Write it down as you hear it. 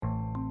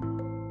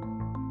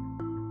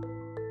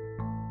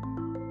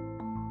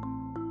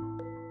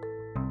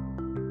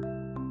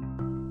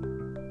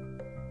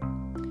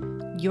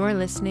You're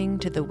listening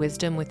to the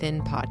Wisdom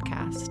Within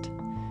podcast,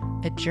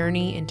 a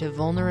journey into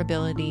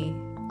vulnerability,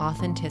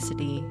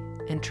 authenticity,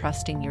 and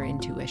trusting your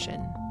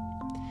intuition.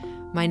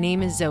 My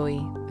name is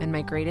Zoe, and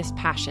my greatest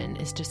passion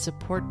is to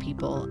support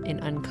people in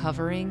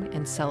uncovering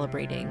and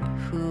celebrating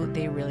who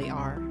they really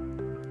are.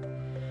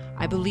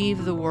 I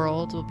believe the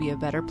world will be a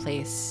better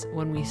place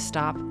when we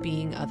stop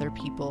being other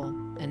people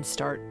and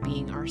start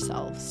being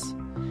ourselves.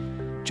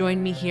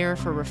 Join me here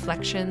for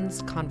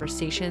reflections,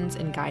 conversations,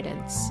 and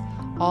guidance,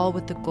 all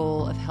with the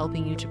goal of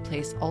helping you to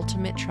place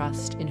ultimate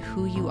trust in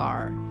who you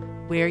are,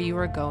 where you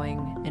are going,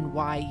 and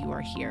why you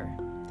are here.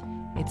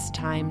 It's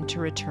time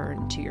to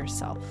return to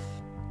yourself.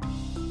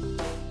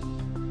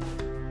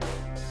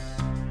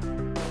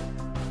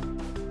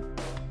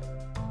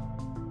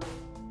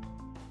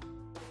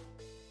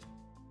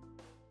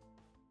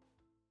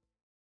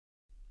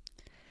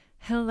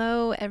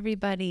 Hello,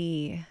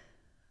 everybody.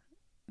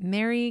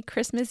 Merry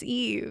Christmas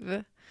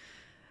Eve.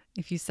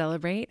 If you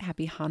celebrate,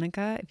 happy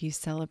Hanukkah. If you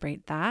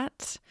celebrate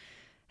that,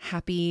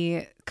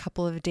 happy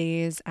couple of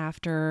days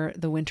after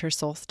the winter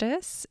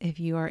solstice. If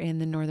you are in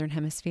the Northern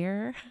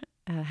Hemisphere,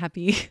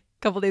 happy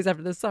couple days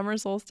after the summer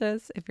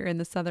solstice. If you're in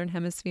the Southern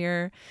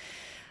Hemisphere,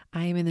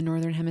 I am in the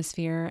Northern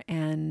Hemisphere.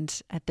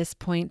 And at this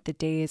point, the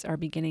days are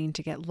beginning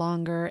to get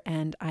longer,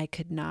 and I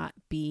could not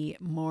be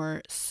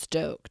more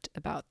stoked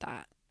about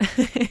that.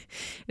 It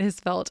has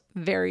felt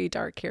very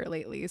dark here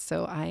lately,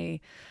 so I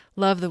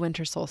love the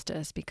winter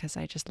solstice because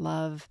I just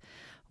love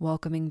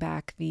welcoming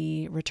back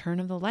the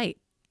return of the light.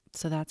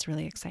 So that's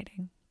really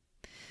exciting.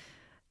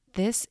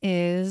 This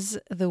is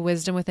the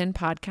Wisdom Within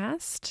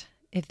podcast.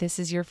 If this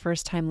is your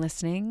first time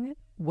listening,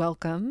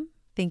 welcome.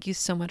 Thank you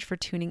so much for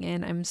tuning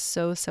in. I'm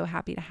so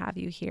happy to have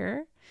you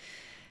here.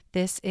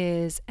 This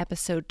is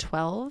episode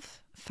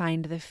 12,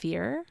 Find the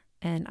Fear,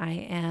 and I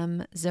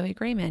am Zoe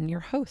Grayman,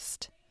 your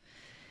host.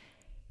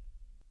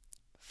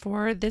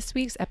 For this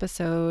week's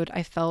episode,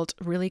 I felt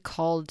really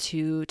called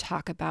to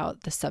talk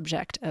about the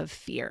subject of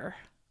fear.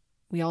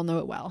 We all know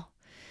it well.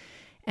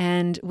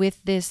 And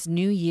with this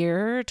new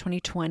year,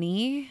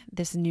 2020,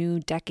 this new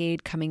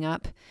decade coming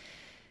up,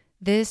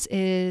 this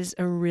is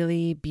a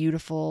really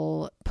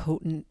beautiful,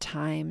 potent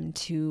time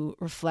to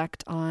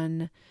reflect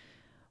on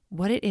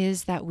what it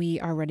is that we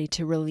are ready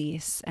to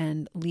release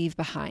and leave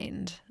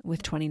behind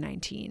with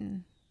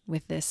 2019,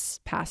 with this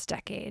past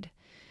decade,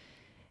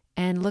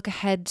 and look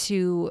ahead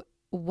to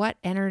what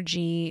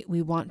energy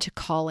we want to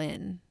call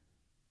in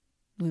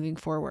moving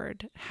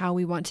forward, how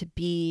we want to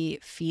be,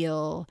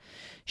 feel,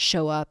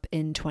 show up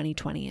in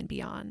 2020 and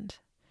beyond.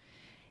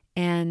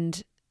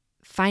 And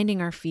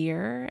finding our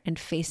fear and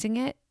facing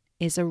it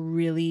is a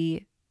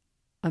really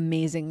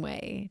amazing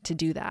way to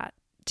do that,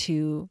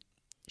 to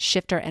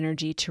shift our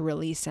energy to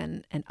release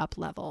and up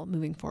level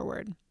moving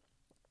forward.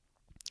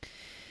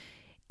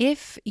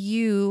 If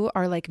you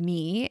are like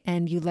me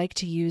and you like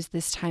to use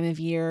this time of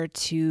year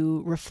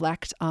to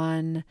reflect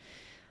on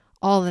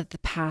all that the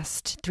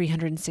past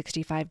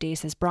 365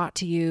 days has brought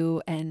to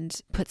you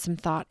and put some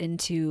thought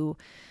into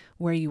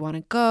where you want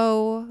to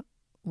go,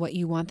 what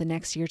you want the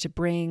next year to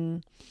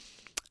bring,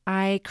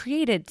 I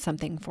created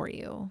something for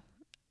you.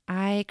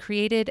 I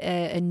created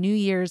a New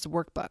Year's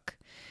workbook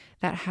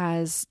that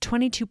has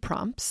 22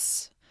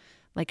 prompts,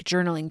 like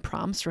journaling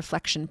prompts,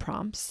 reflection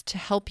prompts, to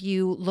help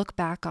you look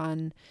back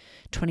on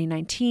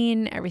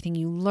 2019, everything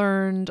you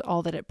learned,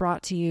 all that it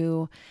brought to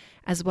you,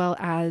 as well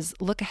as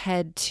look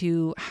ahead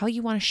to how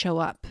you want to show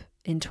up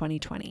in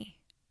 2020,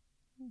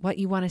 what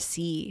you want to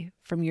see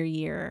from your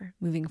year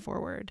moving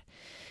forward.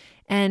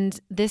 And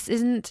this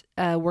isn't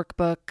a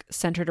workbook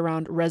centered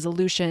around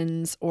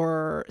resolutions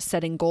or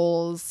setting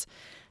goals.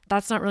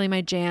 That's not really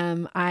my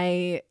jam.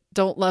 I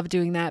don't love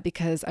doing that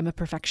because I'm a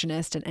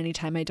perfectionist, and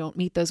anytime I don't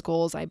meet those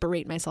goals, I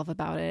berate myself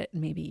about it.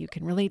 Maybe you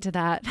can relate to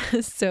that.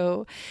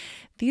 So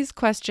these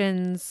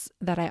questions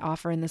that I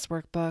offer in this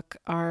workbook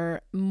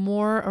are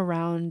more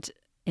around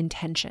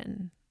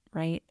intention,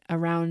 right?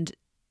 Around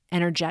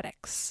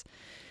energetics.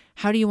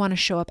 How do you want to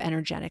show up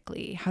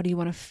energetically? How do you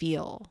want to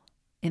feel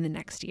in the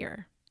next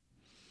year?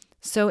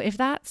 So if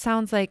that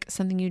sounds like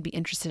something you'd be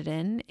interested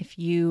in,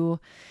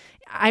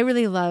 I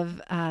really love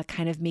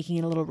kind of making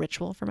it a little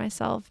ritual for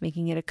myself,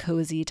 making it a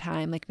cozy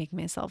time, like making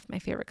myself my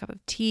favorite cup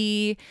of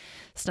tea,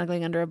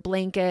 snuggling under a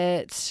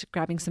blanket,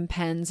 grabbing some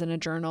pens and a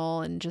journal,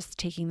 and just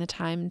taking the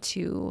time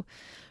to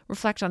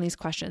reflect on these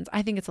questions.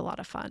 I think it's a lot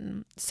of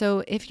fun.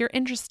 So if you're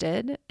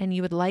interested and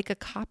you would like a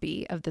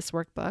copy of this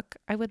workbook,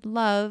 I would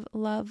love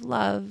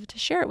to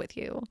share it with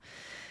you.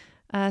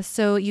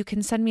 So you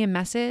can send me a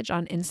message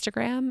on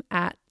Instagram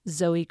at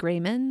Zoe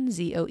Grayman,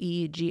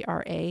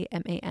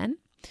 ZoeGraman,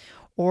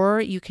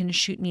 or you can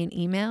shoot me an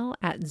email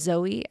at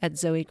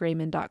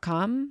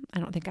zoe@zoegrayman.com. I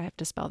don't think I have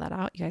to spell that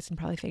out. You guys can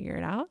probably figure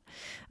it out.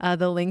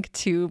 The link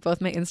to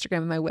both my Instagram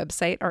and my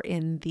website are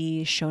in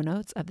the show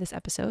notes of this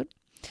episode.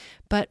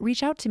 But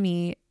reach out to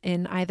me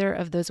in either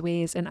of those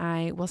ways and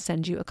I will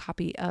send you a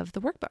copy of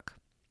the workbook.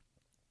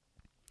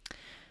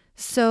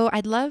 So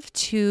I'd love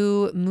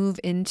to move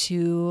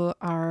into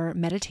our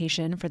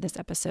meditation for this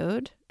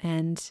episode.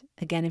 And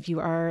again, if you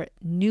are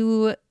a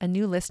new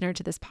listener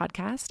to this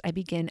podcast, I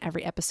begin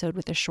every episode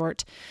with a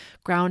short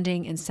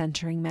grounding and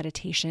centering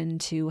meditation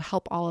to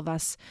help all of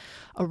us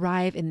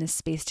arrive in this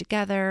space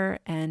together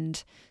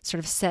and sort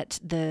of set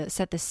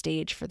the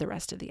stage for the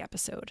rest of the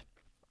episode.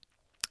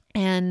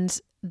 And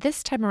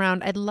this time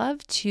around, I'd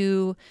love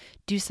to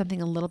do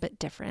something a little bit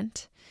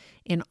different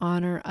in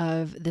honor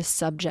of the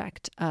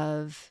subject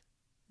of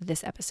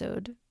this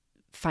episode,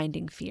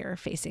 finding fear,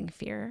 facing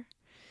fear.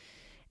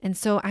 And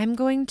so I'm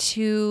going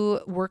to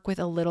work with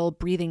a little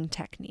breathing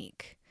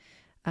technique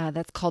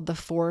that's called the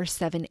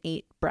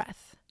 4-7-8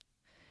 breath.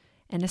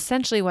 And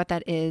essentially what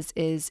that is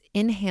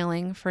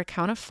inhaling for a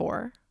count of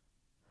 4,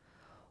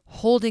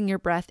 holding your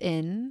breath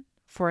in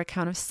for a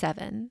count of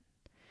 7,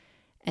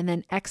 and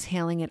then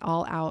exhaling it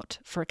all out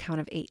for a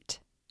count of 8.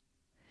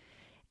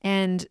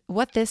 And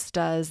what this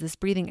does, this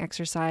breathing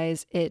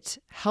exercise, it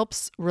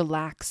helps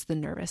relax the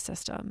nervous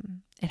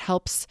system. It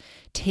helps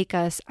take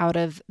us out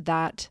of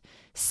that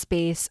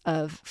space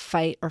of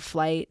fight or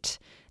flight,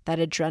 that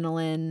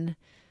adrenaline.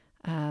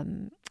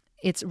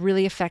 It's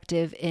really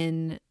effective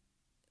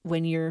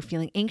when you're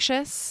feeling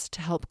anxious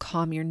to help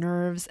calm your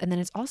nerves. And then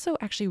it's also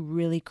actually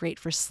really great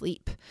for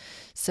sleep.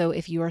 So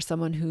if you are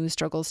someone who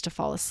struggles to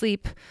fall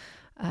asleep,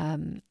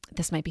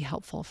 this might be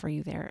helpful for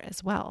you there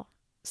as well.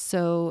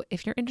 So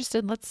if you're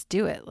interested, let's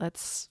do it.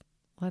 Let's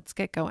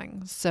get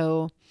going.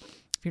 So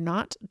if you're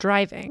not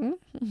driving,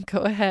 go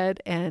ahead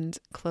and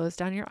close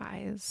down your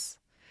eyes.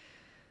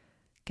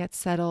 Get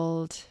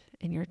settled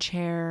in your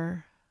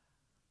chair,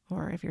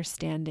 or if you're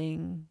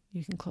standing,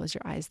 you can close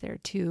your eyes there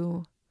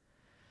too.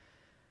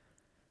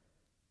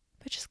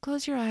 But just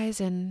close your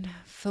eyes and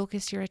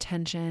focus your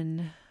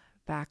attention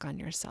back on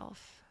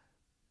yourself.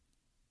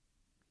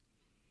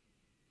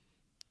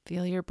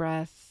 Feel your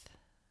breath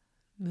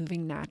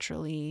moving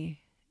naturally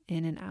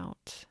in and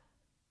out.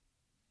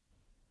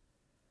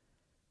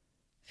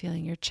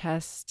 Feeling your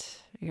chest,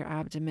 your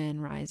abdomen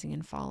rising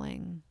and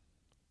falling.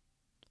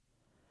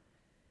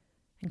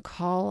 And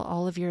call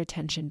all of your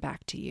attention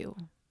back to you,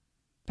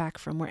 back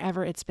from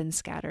wherever it's been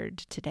scattered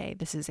today.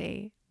 This is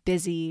a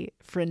busy,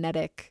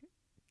 frenetic,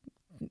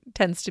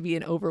 tends to be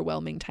an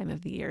overwhelming time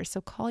of the year.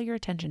 So call your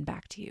attention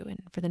back to you.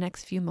 And for the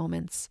next few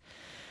moments,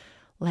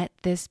 let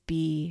this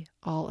be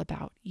all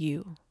about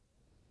you.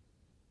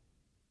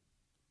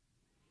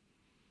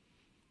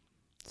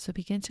 So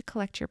begin to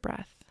collect your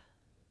breath.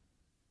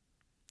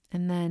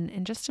 And then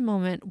in just a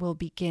moment, we'll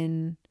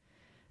begin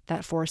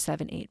that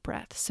 4-7-8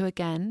 breath. So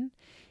again,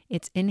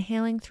 it's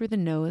inhaling through the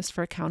nose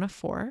for a count of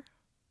 4,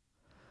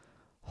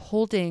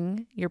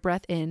 holding your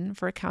breath in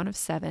for a count of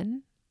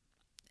 7,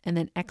 and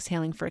then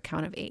exhaling for a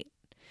count of 8.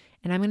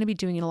 And I'm going to be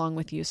doing it along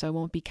with you, so I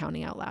won't be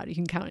counting out loud. You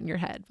can count in your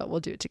head, but we'll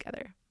do it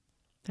together.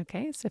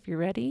 Okay, so if you're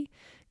ready,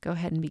 go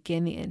ahead and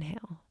begin the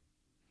inhale.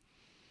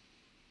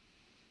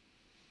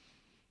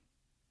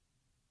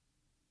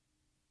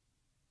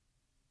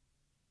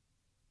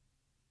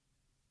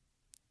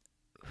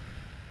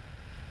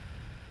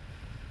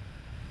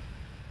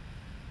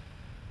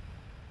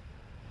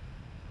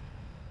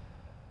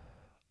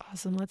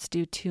 Awesome. Let's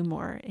do 2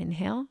 more.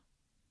 Inhale.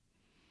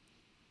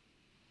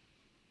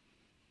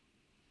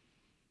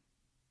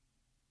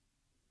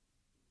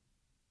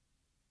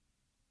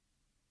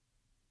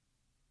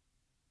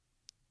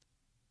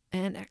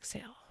 And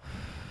exhale.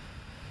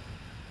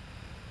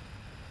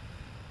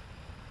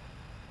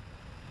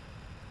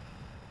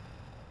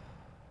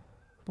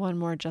 One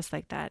more just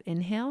like that.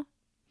 Inhale.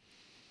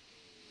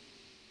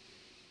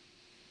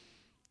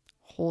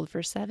 Hold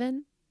for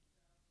 7.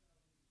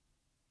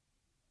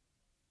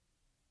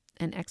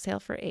 And exhale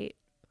for 8.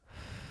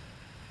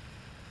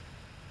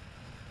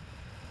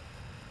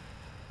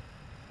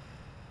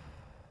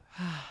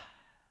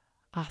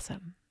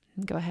 Awesome.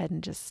 Go ahead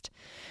and just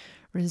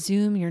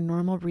resume your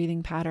normal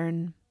breathing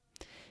pattern.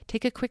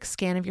 Take a quick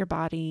scan of your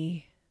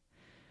body.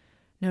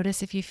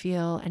 Notice if you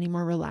feel any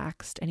more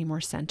relaxed, any more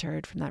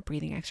centered from that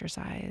breathing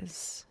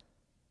exercise.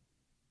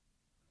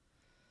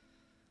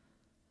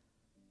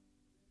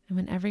 And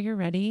whenever you're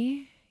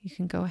ready, you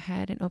can go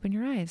ahead and open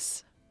your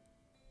eyes.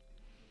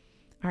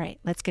 All right,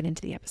 let's get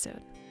into the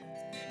episode.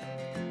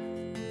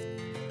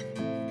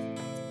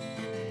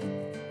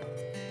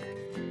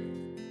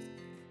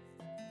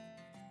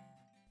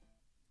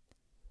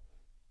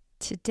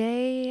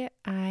 Today,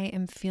 I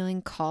am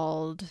feeling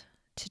called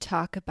to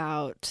talk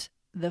about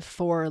the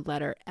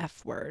 4-letter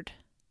F word,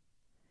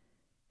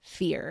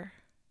 fear.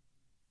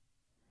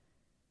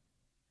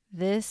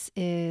 This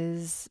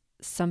is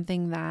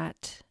something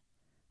that,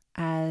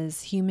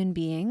 as human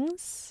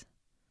beings,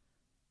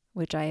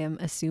 which I am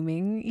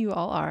assuming you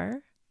all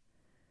are,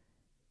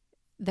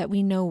 that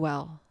we know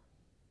well.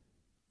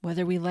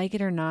 Whether we like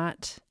it or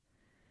not,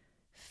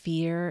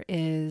 fear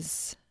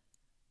is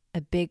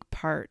a big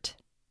part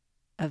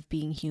of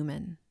being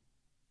human,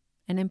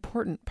 an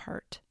important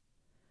part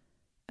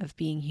of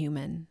being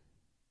human.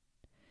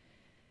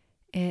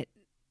 It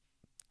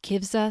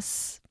gives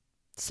us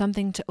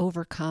something to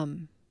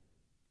overcome.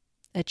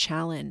 a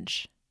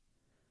challenge,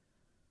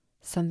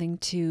 something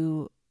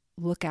to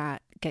look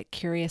at, get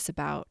curious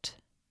about,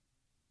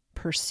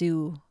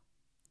 pursue.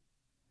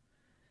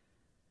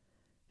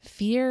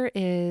 Fear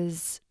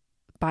is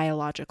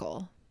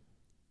biological,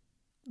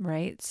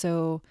 right?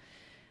 So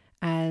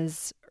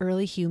as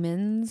early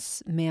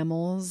humans,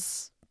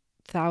 mammals,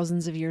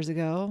 thousands of years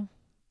ago,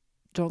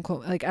 don't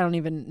quote, like, I don't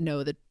even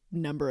know the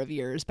number of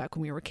years back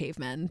when we were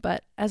cavemen,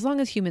 but as long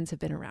as humans have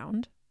been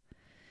around,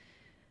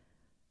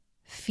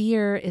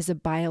 fear is a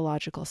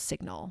biological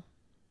signal,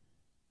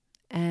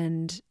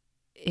 and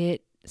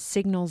it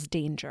signals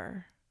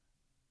danger.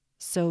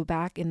 So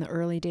back in the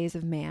early days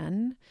of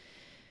man,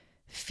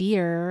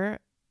 fear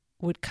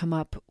would come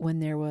up when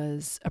there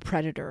was a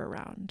predator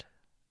around,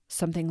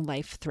 something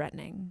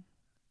life-threatening.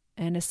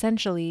 And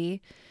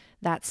essentially,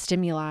 that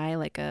stimuli,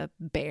 like a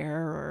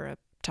bear or a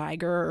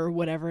tiger or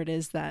whatever it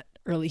is that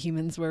early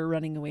humans were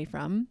running away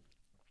from,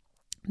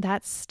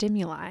 that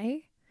stimuli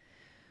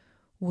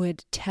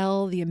would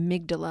tell the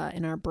amygdala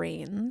in our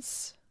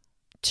brains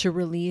to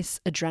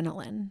release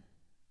adrenaline,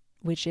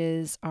 which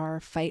is our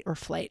fight or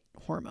flight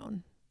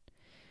hormone.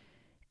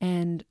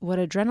 And what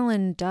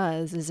adrenaline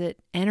does is it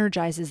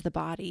energizes the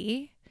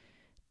body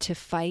to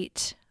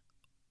fight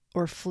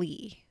or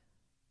flee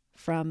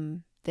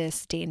from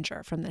this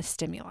danger, from this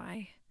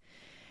stimuli.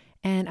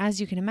 And as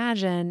you can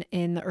imagine,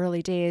 in the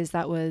early days,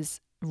 that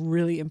was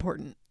really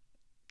important.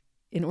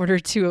 In order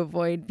to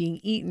avoid being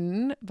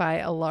eaten by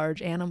a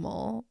large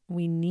animal,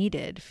 we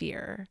needed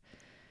fear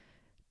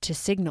to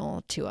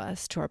signal to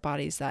us, to our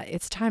bodies, that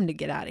it's time to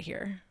get out of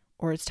here,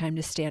 or it's time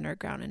to stand our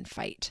ground and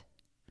fight.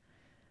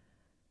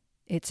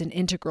 It's an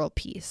integral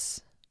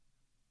piece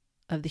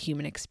of the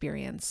human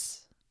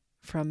experience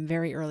from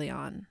very early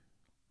on.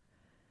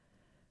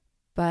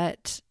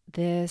 But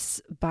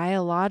this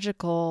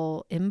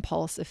biological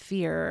impulse of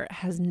fear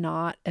has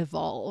not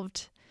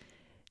evolved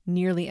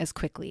nearly as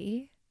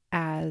quickly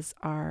as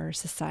our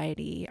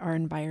society, our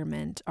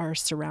environment, our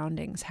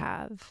surroundings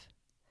have.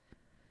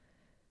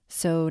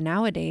 So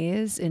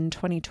nowadays, in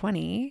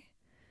 2020,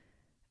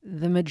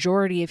 the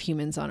majority of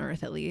humans on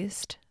Earth, at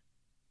least,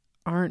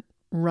 aren't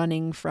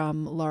running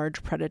from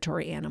large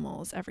predatory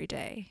animals every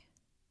day.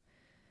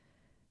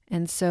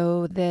 And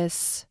so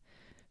this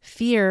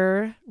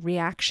fear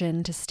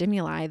reaction to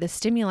stimuli, the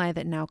stimuli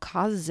that now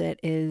causes it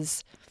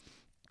is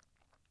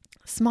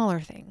smaller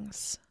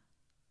things,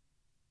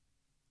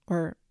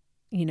 or,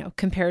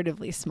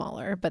 comparatively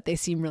smaller, but they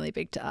seem really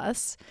big to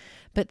us,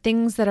 but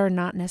things that are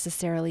not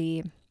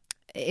necessarily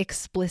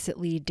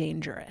explicitly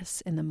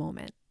dangerous in the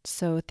moment.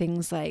 So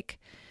things like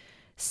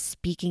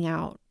speaking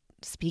out,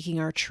 speaking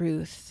our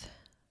truth,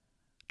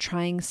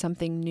 trying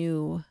something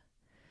new,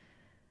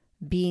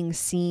 being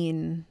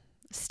seen,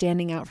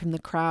 standing out from the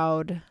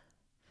crowd,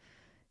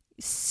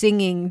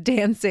 singing,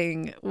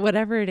 dancing,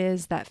 whatever it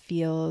is that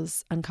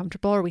feels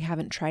uncomfortable or we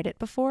haven't tried it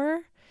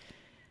before,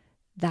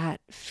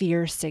 that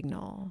fear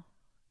signal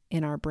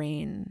in our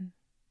brain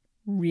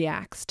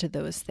reacts to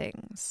those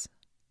things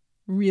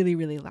really,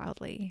 really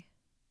loudly.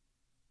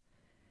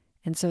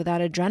 And so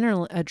that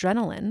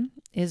adrenaline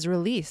is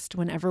released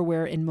whenever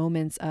we're in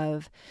moments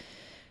of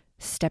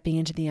stepping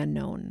into the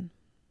unknown,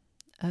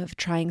 of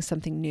trying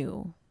something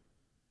new,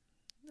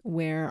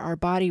 where our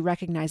body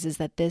recognizes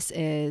that this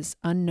is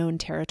unknown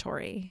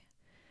territory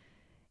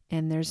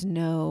and there's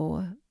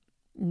no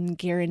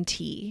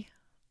guarantee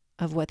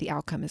of what the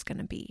outcome is going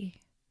to be.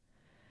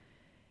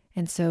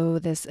 And so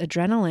this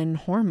adrenaline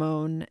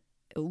hormone,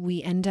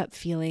 we end up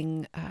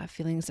feeling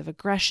feelings of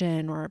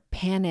aggression or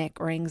panic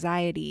or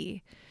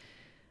anxiety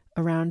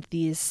around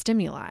these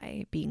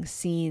stimuli, being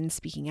seen,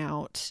 speaking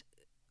out.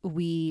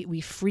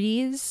 We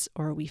freeze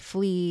or we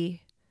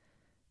flee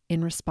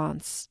in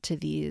response to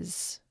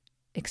these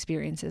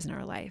experiences in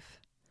our life.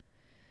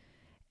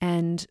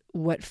 And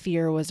what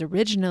fear was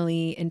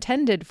originally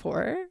intended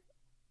for,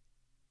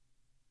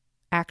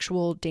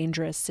 actual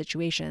dangerous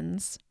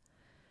situations,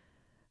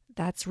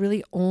 that's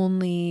really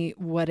only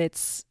what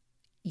it's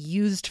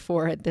used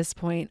for at this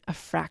point, a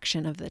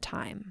fraction of the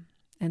time.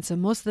 And so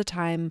most of the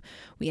time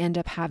we end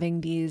up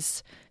having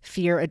these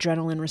fear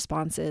adrenaline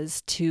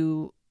responses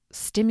to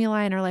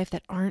stimuli in our life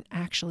that aren't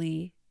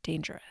actually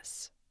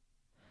dangerous.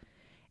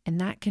 And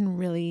that can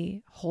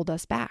really hold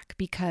us back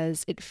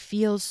because it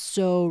feels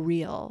so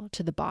real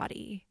to the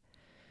body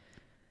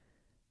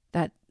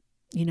that,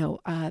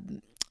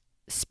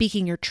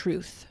 speaking your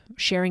truth,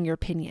 sharing your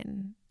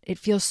opinion, it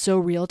feels so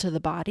real to the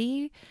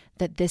body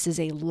that this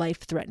is a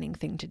life-threatening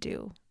thing to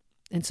do.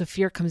 And so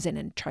fear comes in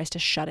and tries to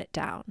shut it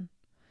down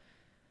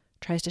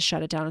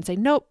and say,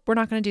 nope, we're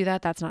not going to do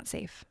that. That's not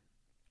safe.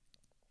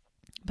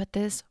 But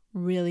this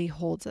really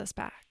holds us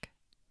back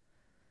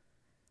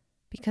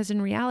because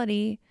in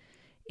reality,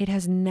 it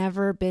has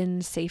never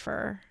been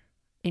safer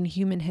in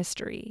human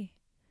history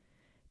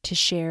to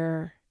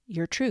share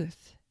your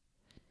truth,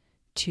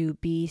 to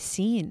be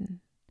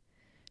seen,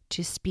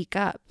 to speak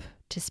up,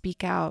 to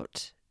speak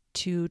out,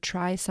 to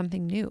try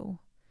something new.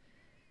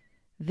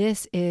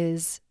 This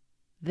is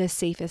the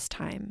safest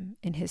time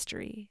in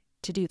history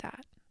to do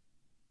that.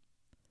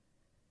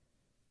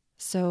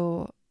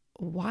 So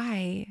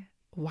why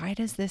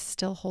does this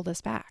still hold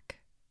us back?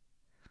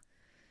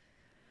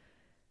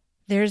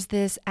 There's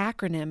this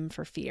acronym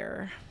for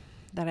fear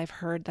that I've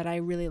heard that I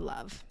really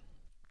love.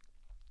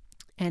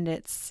 And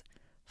it's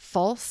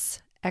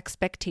false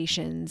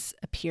expectations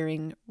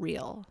appearing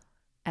real.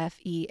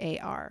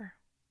 FEAR.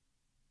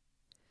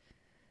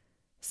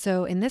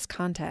 So in this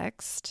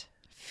context,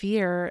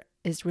 fear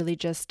is really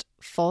just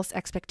false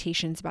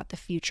expectations about the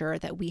future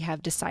that we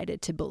have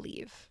decided to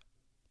believe,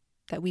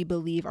 that we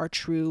believe are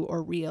true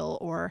or real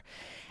or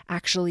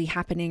actually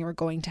happening or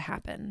going to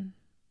happen.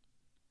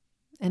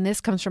 And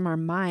this comes from our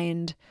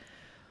mind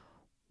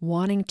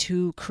wanting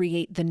to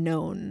create the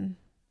known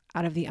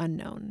out of the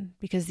unknown,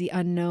 because the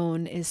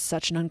unknown is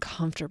such an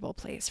uncomfortable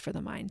place for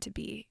the mind to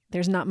be.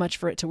 There's not much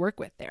for it to work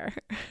with there,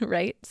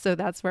 right? So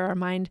that's where our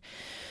mind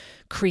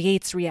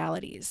creates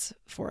realities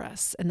for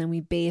us. And then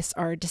we base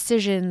our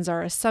decisions,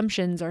 our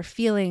assumptions, our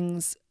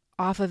feelings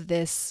off of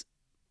this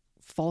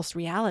false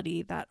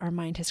reality that our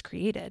mind has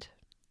created.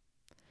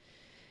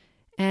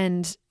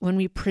 And when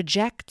we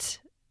project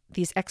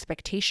these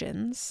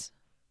expectations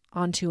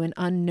onto an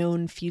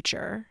unknown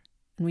future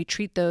and we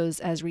treat those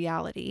as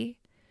reality,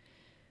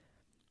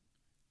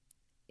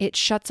 it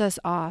shuts us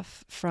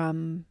off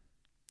from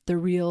the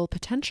real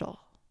potential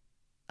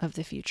of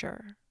the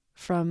future,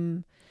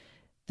 from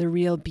the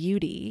real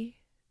beauty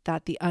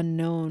that the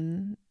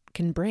unknown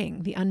can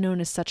bring. The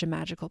unknown is such a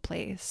magical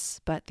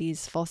place, but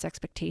these false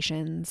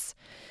expectations,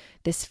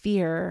 this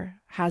fear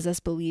has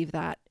us believe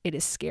that it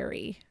is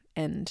scary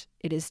and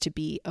it is to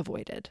be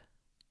avoided.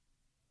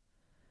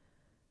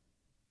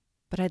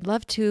 But I'd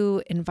love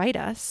to invite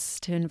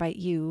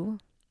you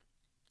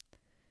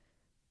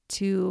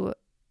to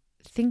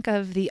think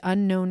of the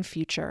unknown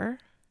future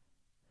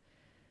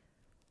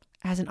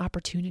as an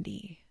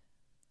opportunity,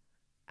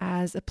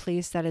 as a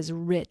place that is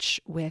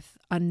rich with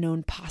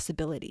unknown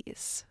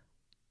possibilities,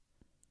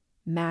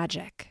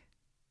 magic.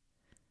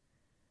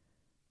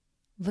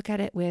 Look at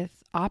it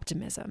with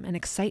optimism and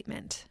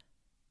excitement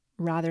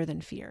rather than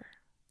fear,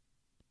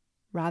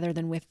 rather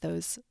than with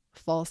those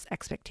false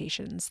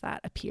expectations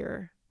that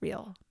appear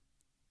real.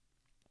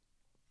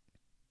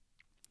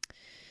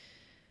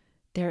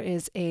 There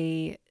is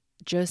a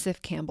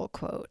Joseph Campbell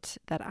quote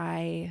that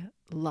I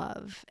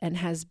love and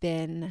has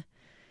been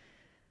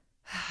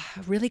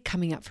really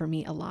coming up for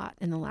me a lot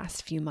in the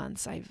last few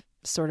months. I've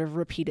sort of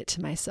repeated it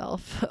to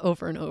myself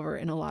over and over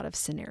in a lot of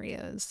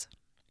scenarios.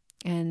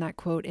 And that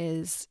quote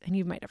is, and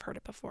you might have heard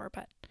it before,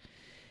 but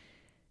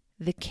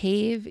the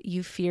cave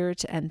you fear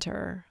to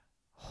enter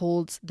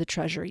holds the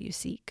treasure you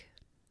seek.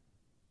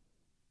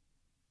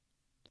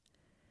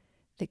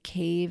 The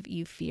cave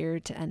you fear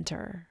to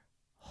enter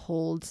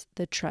holds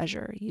the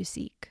treasure you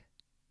seek.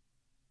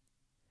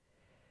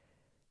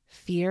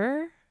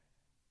 Fear,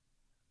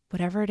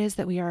 whatever it is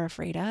that we are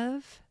afraid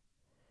of,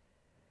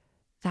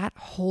 that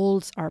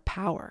holds our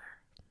power.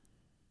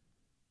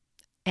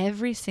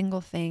 Every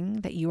single thing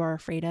that you are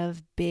afraid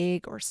of,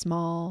 big or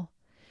small,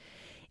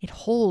 it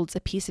holds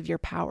a piece of your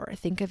power.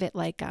 Think of it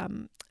like,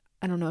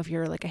 I don't know if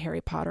you're like a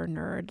Harry Potter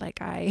nerd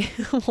like I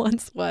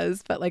once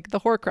was, but like the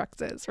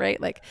Horcruxes, right?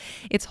 Like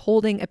it's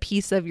holding a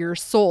piece of your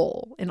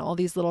soul in all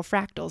these little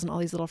fractals and all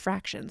these little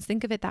fractions.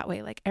 Think of it that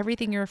way. Like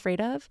everything you're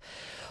afraid of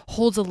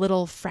holds a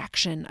little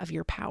fraction of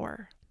your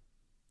power.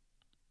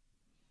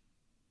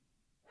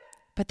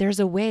 But there's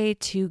a way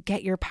to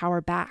get your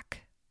power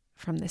back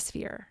from this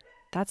fear.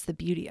 That's the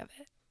beauty of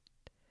it.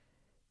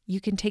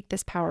 You can take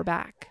this power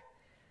back.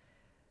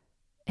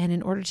 And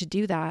in order to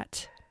do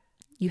that,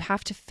 you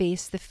have to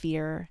face the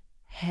fear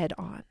head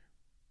on.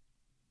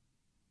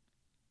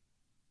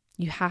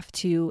 You have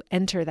to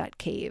enter that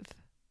cave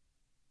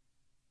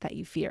that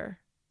you fear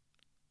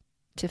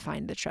to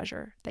find the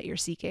treasure that you're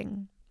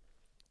seeking.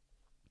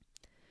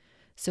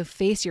 So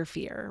face your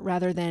fear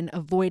rather than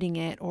avoiding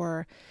it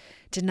or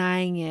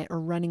denying it or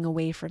running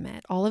away from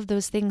it. All of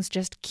those things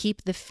just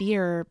keep the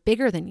fear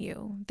bigger than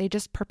you. They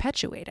just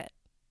perpetuate it,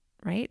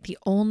 right? The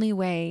only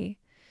way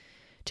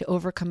to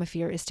overcome a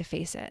fear is to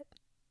face it.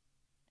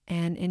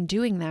 And in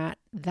doing that,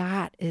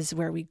 that is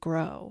where we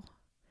grow.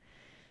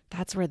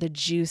 That's where the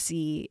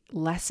juicy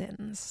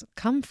lessons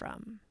come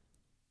from.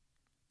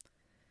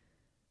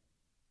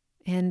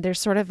 And there's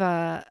sort of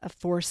a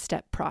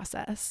 4-step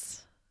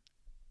process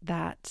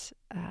that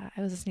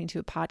I was listening to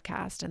a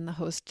podcast and the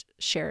host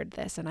shared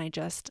this and I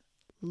just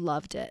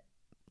loved it.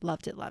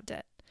 Loved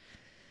it.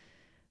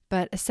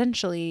 But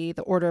essentially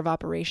the order of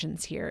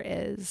operations here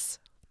is,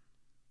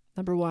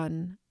 number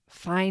 1,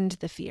 find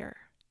the fear.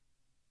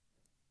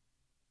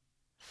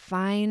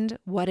 Find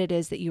what it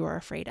is that you are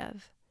afraid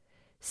of.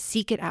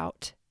 Seek it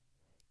out.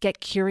 Get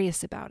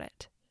curious about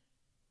it.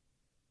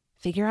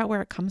 Figure out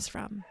where it comes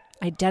from.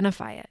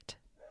 Identify it.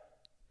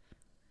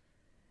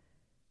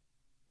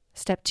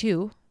 Step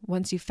 2,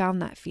 once you've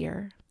found that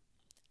fear,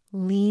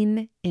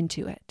 lean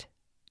into it.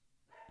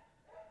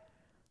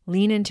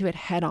 Lean into it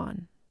head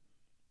on.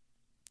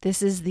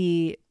 This is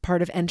the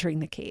part of entering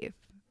the cave,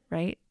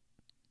 right?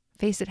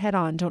 Face it head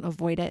on. Don't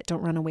avoid it.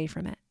 Don't run away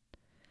from it.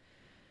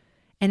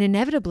 And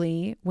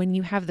inevitably, when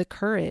you have the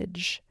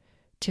courage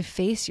to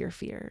face your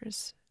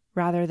fears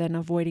rather than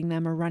avoiding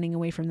them or running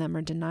away from them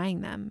or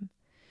denying them,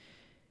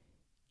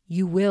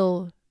 you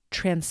will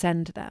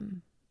transcend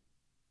them.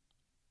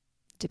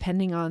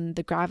 Depending on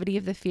the gravity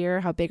of the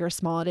fear, how big or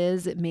small it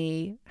is, it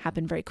may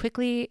happen very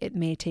quickly. It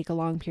may take a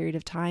long period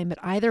of time. But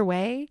either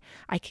way,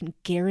 I can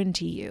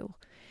guarantee you,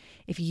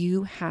 if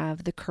you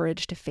have the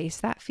courage to face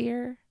that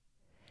fear,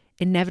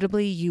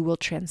 inevitably you will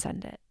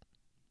transcend it.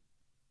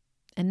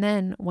 And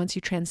then once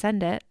you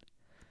transcend it,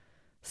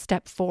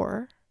 step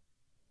 4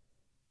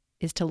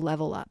 is to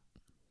level up.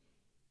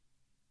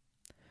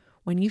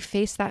 When you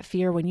face that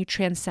fear, when you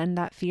transcend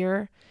that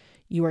fear,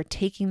 you are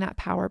taking that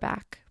power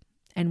back.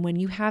 And when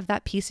you have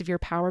that piece of your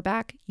power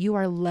back, you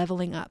are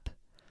leveling up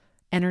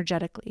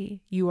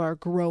energetically. You are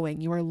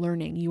growing, you are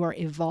learning, you are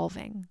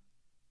evolving.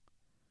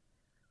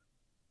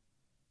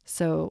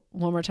 So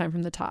one more time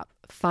from the top,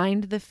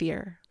 find the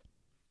fear,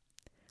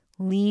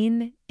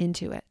 lean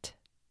into it,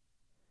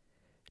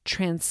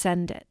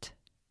 transcend it,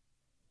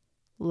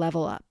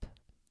 level up.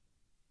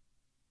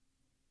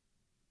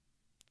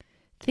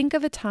 Think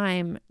of a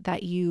time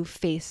that you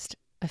faced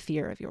a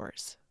fear of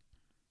yours.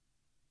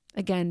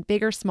 Again,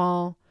 big or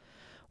small,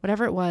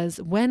 whatever it was,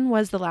 when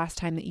was the last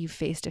time that you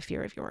faced a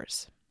fear of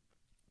yours?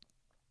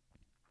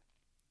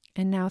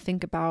 And now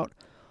think about,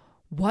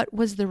 what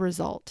was the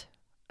result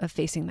of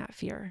facing that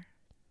fear?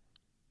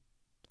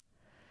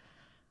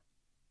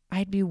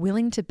 I'd be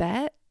willing to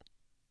bet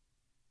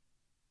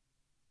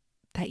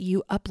that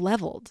you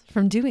up-leveled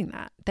from doing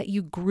that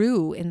you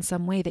grew in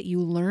some way, that you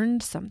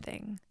learned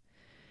something,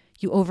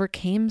 you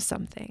overcame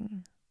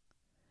something.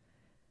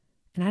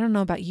 And I don't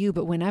know about you,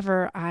 but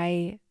whenever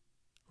I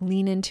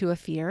lean into a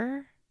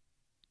fear,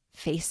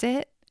 face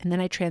it, and then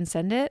I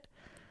transcend it,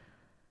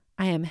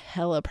 I am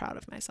hella proud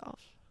of myself.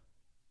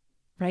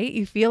 Right?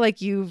 You feel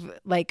like you've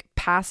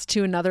passed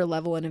to another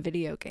level in a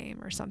video game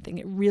or something.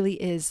 It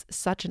really is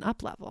such an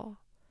up level.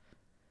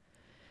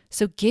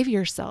 So give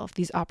yourself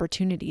these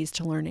opportunities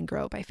to learn and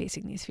grow by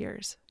facing these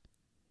fears.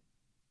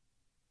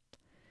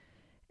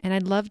 And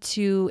I'd love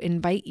to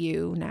invite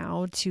you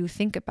now to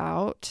think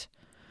about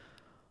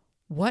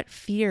what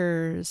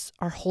fears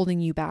are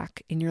holding you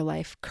back in your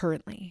life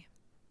currently.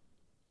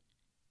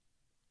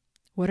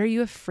 What are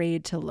you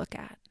afraid to look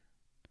at?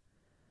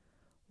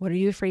 What are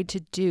you afraid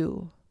to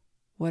do?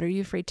 What are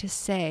you afraid to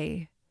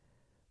say?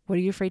 What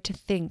are you afraid to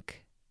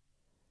think?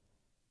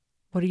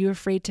 What are you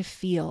afraid to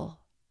feel?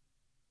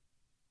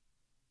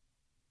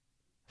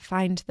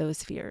 Find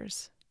those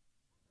fears.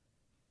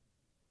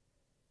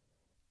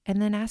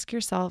 And then ask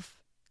yourself,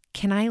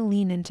 can I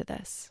lean into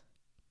this?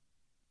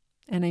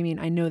 And I mean,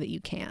 I know that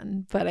you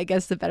can, but I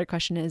guess the better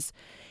question is,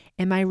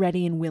 am I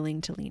ready and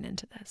willing to lean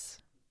into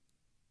this?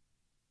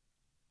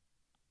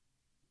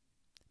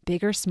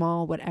 Big or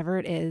small, whatever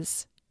it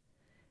is,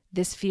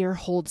 this fear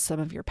holds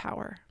some of your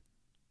power.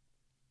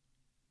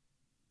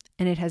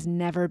 And it has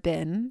never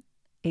been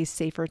a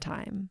safer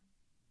time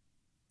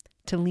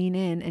to lean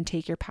in and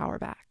take your power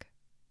back.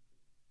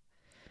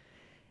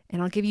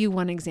 And I'll give you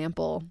one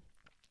example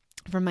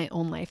from my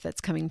own life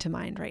that's coming to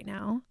mind right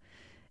now.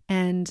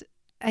 And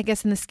I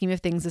guess in the scheme of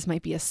things, this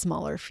might be a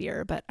smaller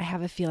fear, but I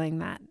have a feeling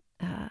that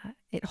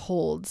it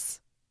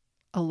holds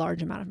a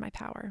large amount of my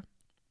power.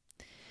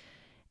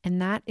 And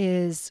that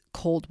is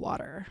cold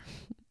water.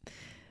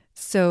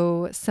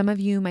 So some of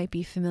you might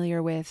be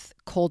familiar with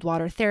cold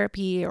water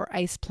therapy or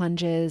ice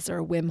plunges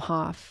or Wim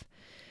Hof.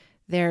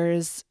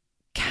 There's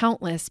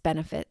countless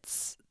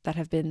benefits that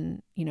have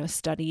been,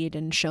 studied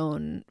and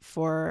shown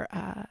for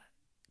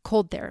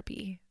cold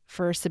therapy,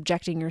 for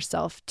subjecting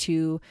yourself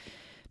to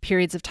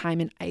periods of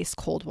time in ice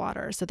cold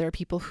water. So there are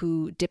people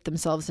who dip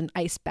themselves in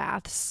ice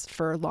baths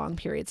for long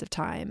periods of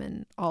time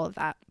and all of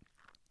that.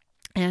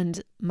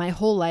 And my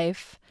whole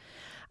life,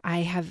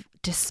 I have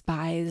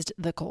despised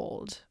the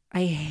cold.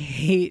 I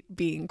hate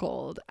being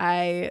cold.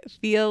 I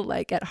feel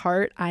like at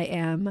heart I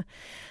am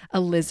a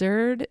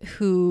lizard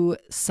who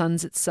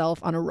suns itself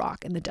on a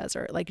rock in the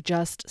desert.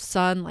 Just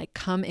sun,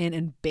 come in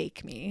and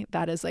bake me.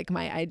 That is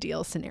my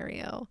ideal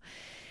scenario.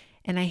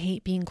 And I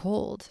hate being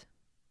cold.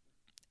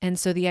 And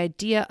so the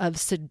idea of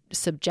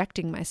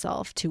subjecting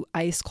myself to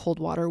ice cold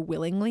water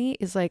willingly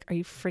is are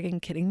you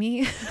friggin' kidding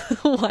me?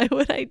 Why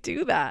would I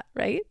do that,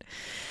 right?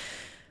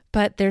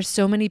 But there's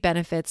so many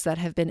benefits that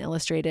have been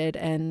illustrated,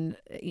 and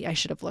I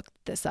should have looked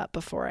this up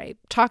before I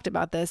talked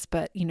about this,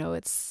 but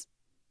it's,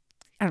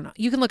 I don't know,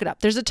 you can look it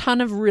up. There's a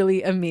ton of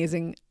really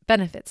amazing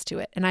benefits to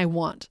it, and I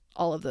want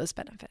all of those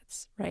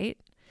benefits, right?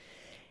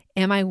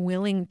 Am I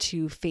willing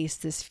to face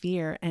this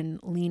fear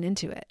and lean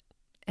into it?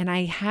 And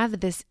I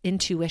have this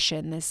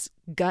intuition, this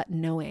gut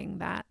knowing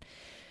that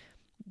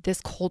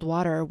this cold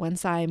water,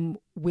 once I'm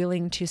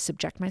willing to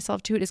subject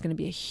myself to it, is going to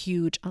be a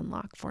huge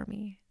unlock for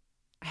me.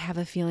 I have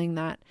a feeling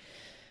that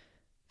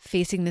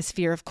facing this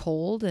fear of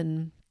cold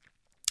and,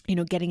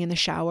 getting in the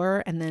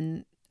shower and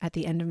then at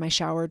the end of my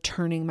shower,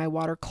 turning my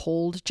water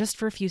cold just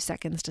for a few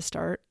seconds to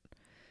start,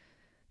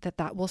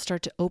 that will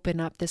start to open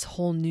up this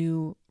whole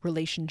new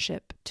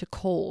relationship to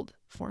cold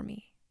for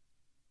me.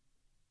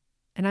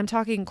 And I'm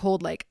talking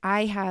cold,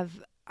 I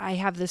I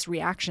have this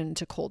reaction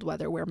to cold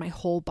weather where my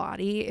whole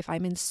body, if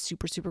I'm in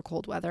super, super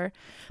cold weather,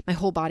 my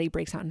whole body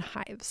breaks out in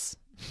hives.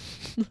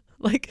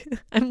 Like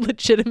I'm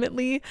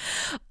legitimately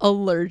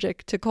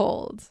allergic to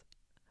cold.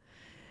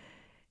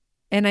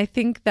 And I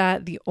think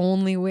that the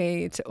only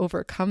way to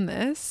overcome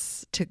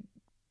this, to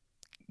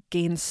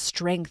gain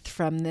strength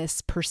from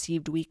this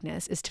perceived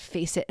weakness, is to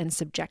face it and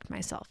subject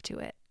myself to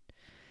it.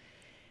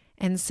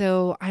 And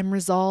so I'm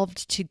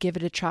resolved to give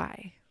it a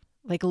try.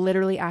 Like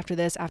literally after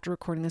this, after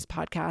recording this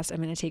podcast,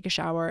 I'm going to take a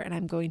shower and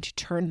I'm going to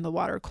turn the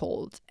water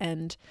cold,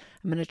 and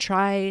I'm going to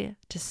try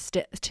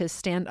to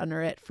stand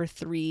under it for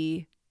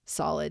 3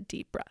 solid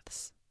deep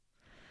breaths.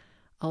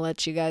 I'll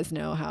let you guys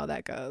know how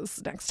that goes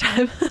next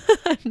time.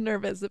 I'm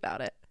nervous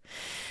about it.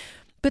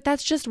 But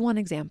that's just one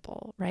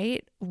example,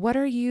 right? What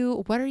are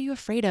you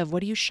afraid of?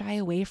 What do you shy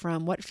away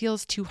from? What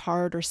feels too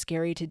hard or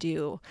scary to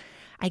do?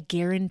 I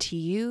guarantee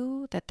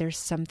you that there's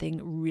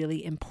something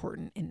really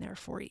important in there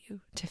for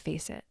you to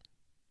face it.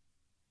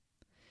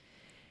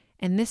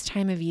 And this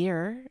time of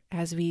year,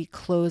 as we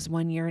close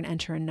one year and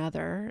enter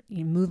another,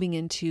 you're moving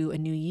into a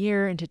new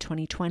year, into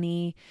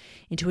 2020,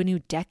 into a new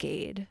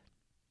decade,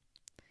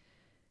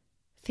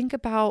 think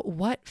about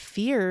what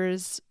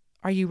fears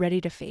are you ready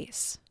to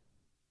face?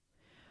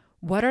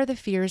 What are the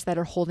fears that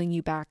are holding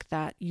you back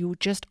that you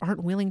just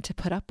aren't willing to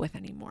put up with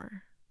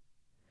anymore?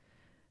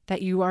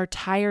 That you are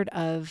tired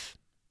of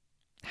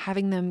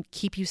having them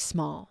keep you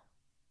small?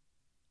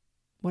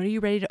 What are you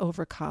ready to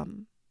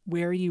overcome?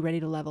 Where are you ready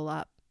to level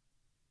up?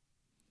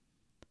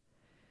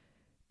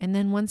 And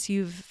then once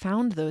you've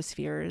found those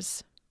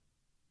fears,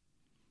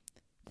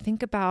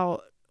 think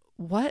about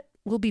what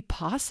will be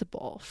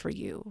possible for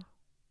you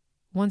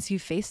once you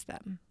face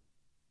them.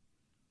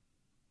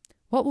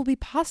 What will be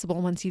possible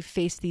once you've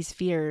faced these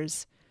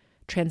fears,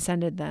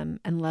 transcended them,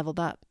 and leveled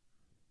up?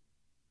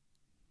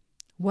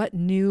 What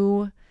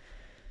new,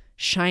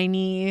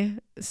 shiny,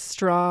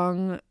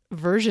 strong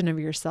version of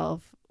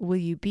yourself will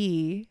you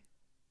be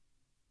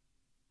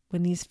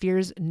when these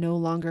fears no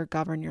longer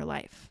govern your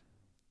life?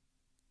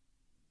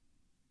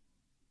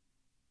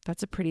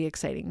 That's a pretty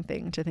exciting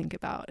thing to think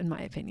about, in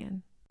my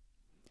opinion.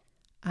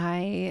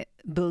 I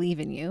believe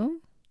in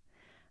you.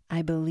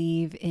 I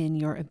believe in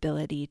your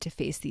ability to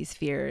face these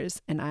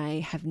fears, and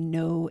I have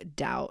no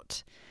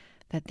doubt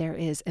that there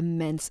is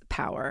immense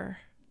power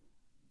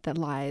that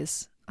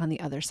lies on the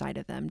other side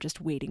of them,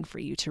 just waiting for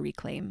you to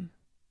reclaim.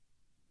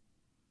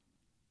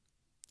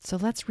 So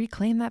let's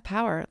reclaim that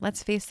power.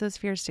 Let's face those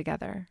fears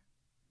together.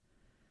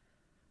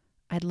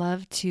 I'd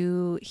love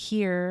to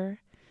hear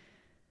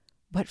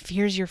what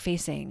fears you're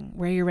facing,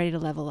 where you're ready to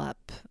level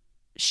up.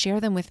 Share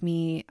them with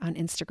me on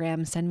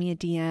Instagram. Send me a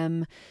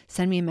DM.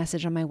 Send me a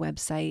message on my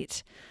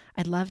website.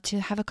 I'd love to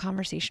have a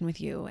conversation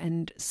with you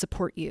and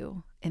support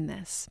you in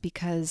this,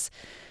 because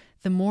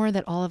the more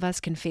that all of us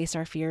can face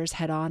our fears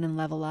head on and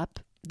level up,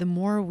 the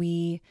more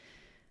we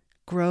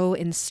grow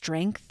in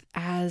strength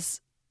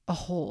as a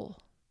whole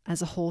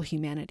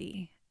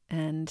humanity.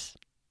 And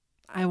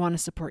I want to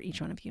support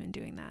each one of you in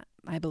doing that.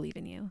 I believe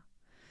in you.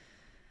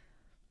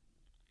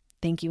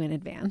 Thank you in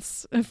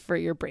advance for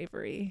your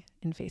bravery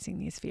in facing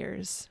these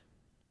fears.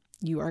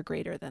 You are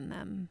greater than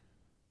them.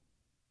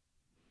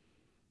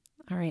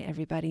 All right,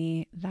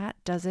 everybody, that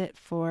does it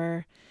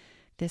for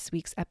this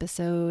week's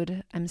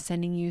episode. I'm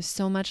sending you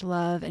so much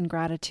love and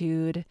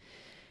gratitude.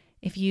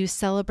 If you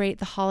celebrate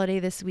the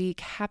holiday this week,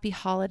 happy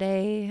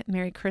holiday,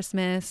 Merry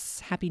Christmas,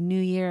 Happy New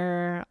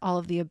Year, all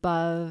of the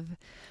above.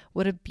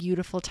 What a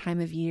beautiful time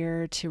of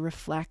year to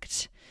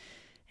reflect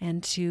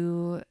and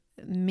to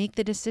make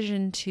the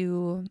decision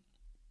to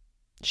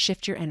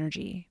shift your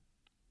energy,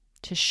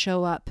 to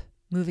show up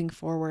moving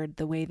forward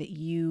the way that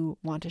you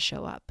want to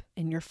show up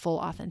in your full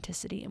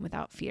authenticity and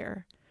without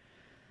fear.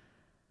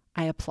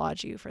 I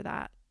applaud you for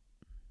that.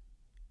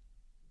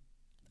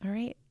 All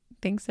right.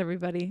 Thanks,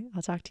 everybody.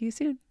 I'll talk to you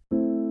soon.